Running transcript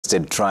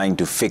arrested trying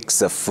to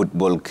fix a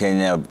Football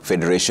Kenya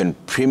Federation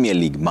Premier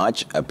League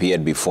match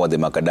appeared before the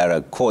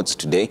Makadara Courts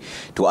today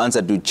to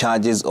answer to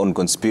charges on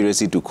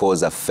conspiracy to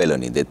cause a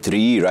felony. The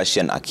three,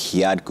 Russian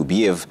Akhiad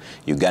Kubiev,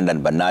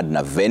 Ugandan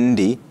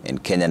Navendi,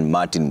 and Kenyan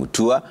Martin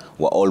Mutua,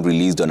 were all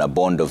released on a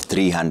bond of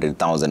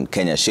 300,000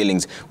 Kenya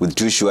shillings with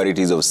two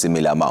sureties of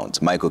similar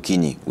amounts. Michael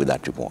Kinyi with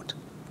that report.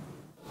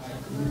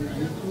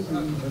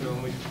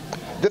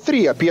 The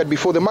three appeared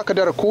before the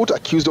Makadara Court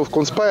accused of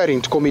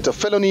conspiring to commit a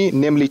felony,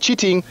 namely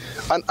cheating,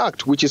 an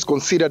act which is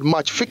considered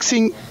match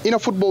fixing in a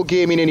football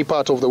game in any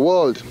part of the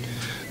world.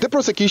 The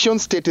prosecution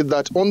stated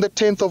that on the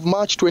 10th of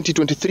March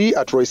 2023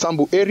 at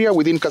Roysambu area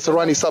within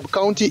Kasarani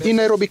sub-county in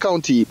Nairobi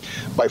County,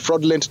 by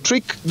fraudulent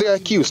trick, the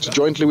accused,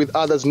 jointly with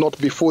others not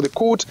before the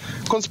court,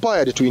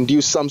 conspired to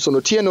induce Samson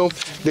Otieno,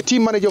 the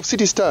team manager of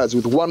City Stars,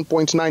 with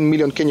 1.9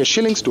 million Kenya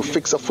shillings to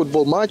fix a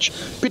football match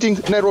pitting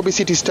Nairobi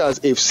City Stars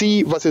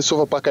FC versus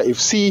Sofapaka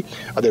FC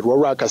at the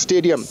Ruaraka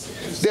Stadium.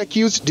 The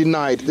accused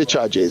denied the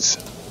charges.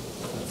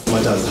 The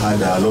matter has had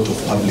a lot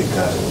of public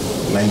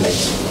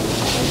limelight.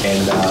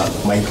 And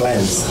my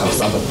clients have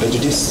suffered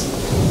prejudice,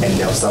 and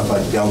they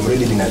have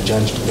already been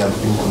adjudged, they have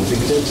been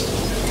convicted,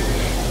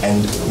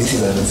 and this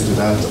is as a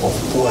result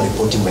of poor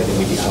reporting by the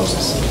media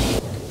houses.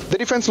 The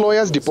defense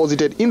lawyers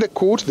deposited in the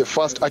court the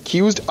first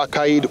accused,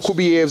 Akhiad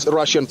Kubiev's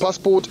Russian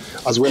passport,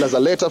 as well as a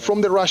letter from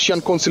the Russian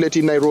consulate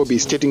in Nairobi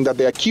stating that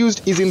the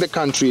accused is in the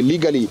country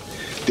legally.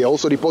 They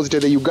also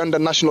deposited the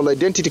Ugandan national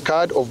identity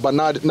card of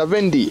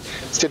Navendi,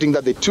 stating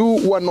that the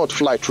two were not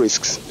flight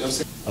risks.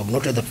 I've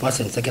noted the first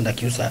and second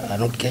accused are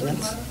not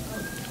Kenyans,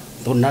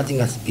 though nothing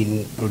has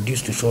been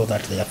produced to show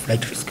that they are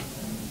flight risk.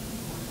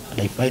 And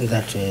I find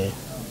that a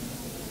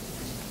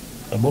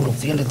bond of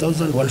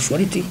 300,000, one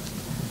surety,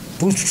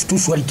 two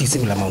surety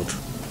similar amount.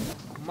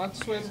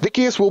 The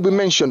case will be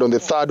mentioned on the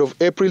 3rd of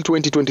April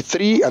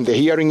 2023 and the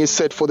hearing is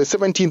set for the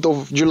 17th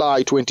of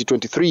July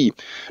 2023.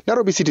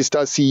 Nairobi City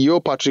Stars CEO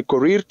Patrick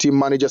Korir, team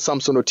manager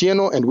Samson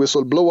Otieno and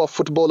whistleblower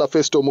footballer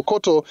Festo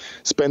Mukoto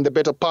spent the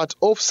better part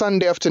of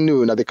Sunday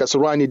afternoon at the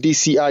Kasarani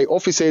DCI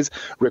offices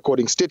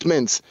recording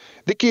statements.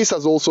 The case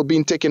has also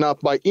been taken up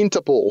by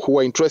Interpol, who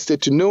are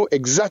interested to know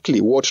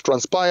exactly what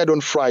transpired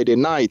on Friday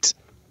night.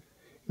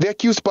 The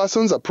accused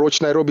persons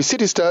approached Nairobi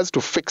City Stars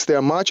to fix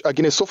their match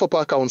against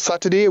Sofapaka on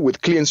Saturday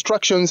with clear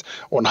instructions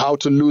on how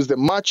to lose the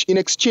match in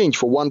exchange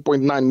for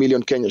 1.9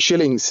 million Kenya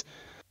shillings.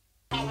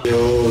 You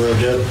will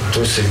get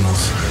two signals,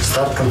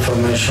 start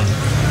confirmation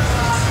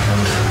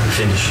and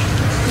finish.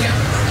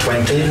 Yeah.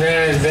 20.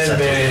 Then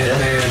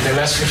the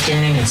last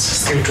 15 minutes,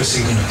 still two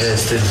signals.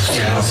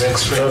 Yeah, still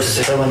signals.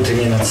 First 70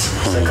 minutes,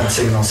 second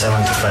signal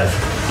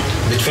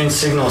 75. Between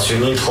signals you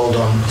need hold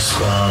on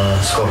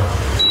score.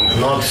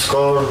 Not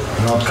score,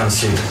 not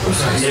concede.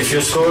 If you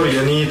score,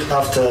 you need,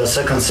 after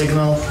second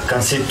signal,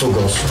 concede 2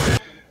 goals.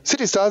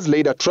 City Stars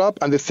laid a trap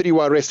and the three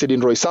were arrested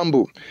in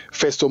Roysambu.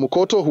 Festo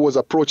Mukoto, who was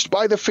approached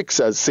by the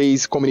fixers,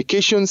 says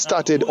communication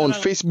started on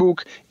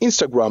Facebook,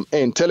 Instagram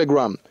and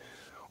Telegram.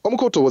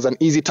 Omukoto was an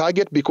easy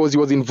target because he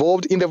was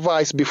involved in the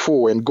vice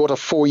before and got a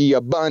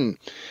 4-year ban.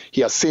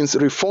 He has since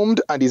reformed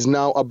and is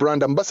now a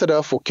brand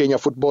ambassador for Kenya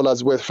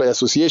Footballers Welfare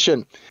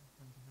Association.